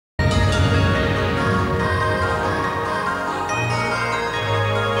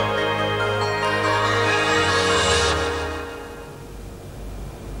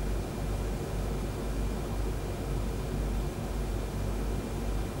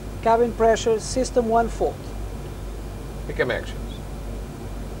Cabin pressure system 1 fault. Become actions.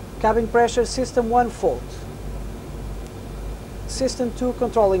 Cabin pressure system 1 fault. System 2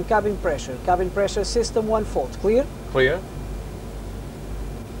 controlling cabin pressure. Cabin pressure system 1 fault. Clear? Clear.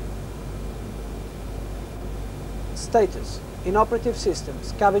 Status. In operative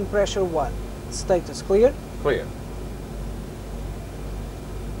systems, cabin pressure 1. Status clear? Clear.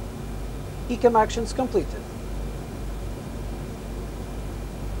 ECAM actions completed.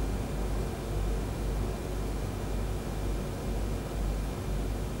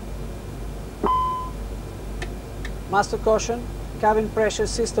 Master caution, cabin pressure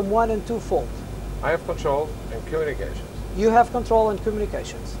system 1 and 2 fault. I have control and communications. You have control and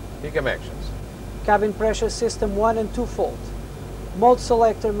communications. Become actions. Cabin pressure system 1 and 2 fault. Mode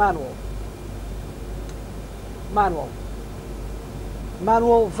selector manual. Manual.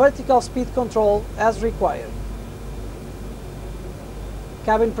 Manual vertical speed control as required.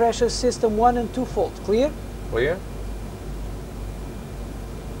 Cabin pressure system 1 and 2 fault. Clear? Clear.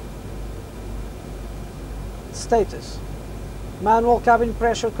 Status. Manual cabin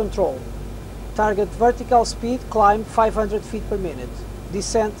pressure control. Target vertical speed climb 500 feet per minute.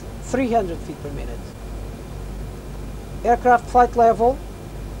 Descent 300 feet per minute. Aircraft flight level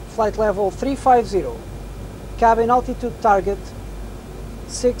 350. Cabin altitude target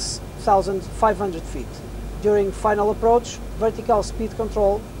 6,500 feet. During final approach, vertical speed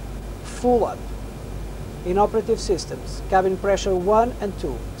control full up. In operative systems, cabin pressure 1 and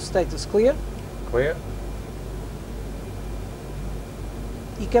 2. Status clear? Clear.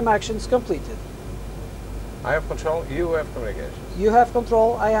 ECAM actions completed. I have control, you have communications. You have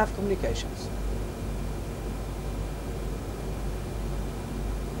control, I have communications.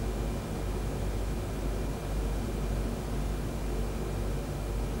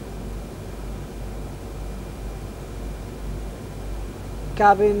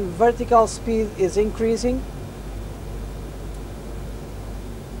 Cabin vertical speed is increasing.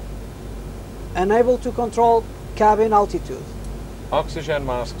 Unable to control cabin altitude. Oxygen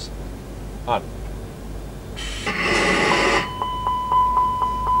masks on.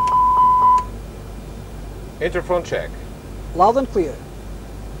 Interphone check. Loud and clear.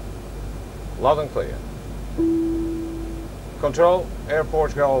 Loud and clear. Control, Air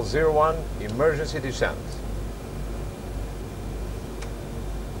Portugal 01, emergency descent.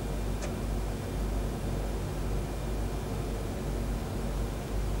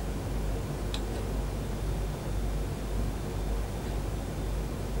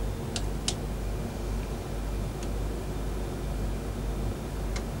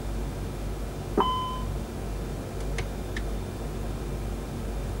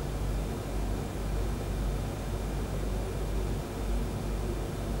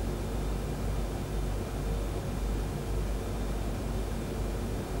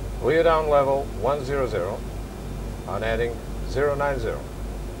 Wheel down level 100 on heading 090.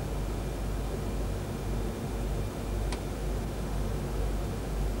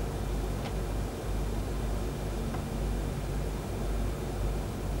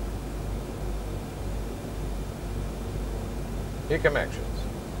 ECAM actions.